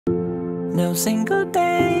No single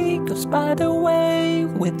day goes by the way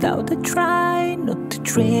without a try not to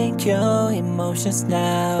drink your emotions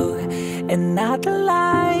now. Another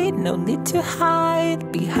light, no need to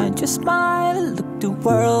hide behind your smile. Look the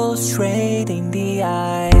world straight in the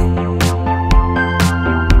eye.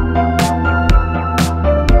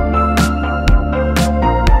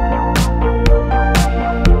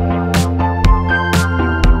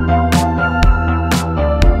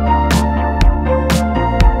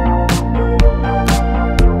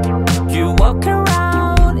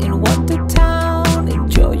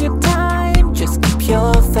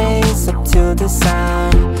 To the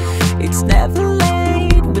sun, it's never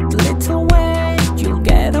late. With little weight, you'll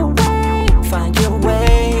get away. Find your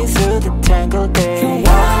way through the tangled day. You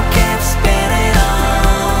won't keep spinning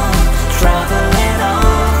on, traveling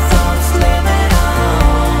on, thoughts living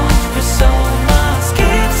on. Your soul must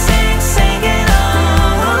keep singing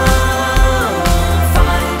on.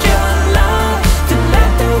 Find your love to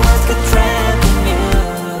let the words get trapped in you.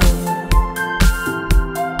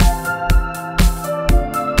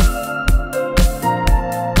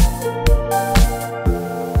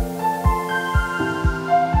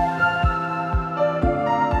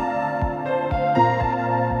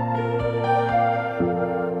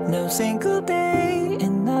 No single day,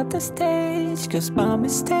 another stage goes by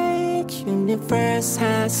mistake. Universe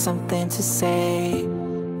has something to say.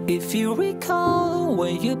 If you recall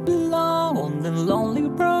where you belong on the lonely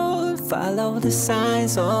road, follow the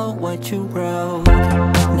signs of what you wrote.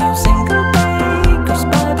 No single day goes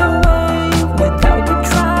by the way without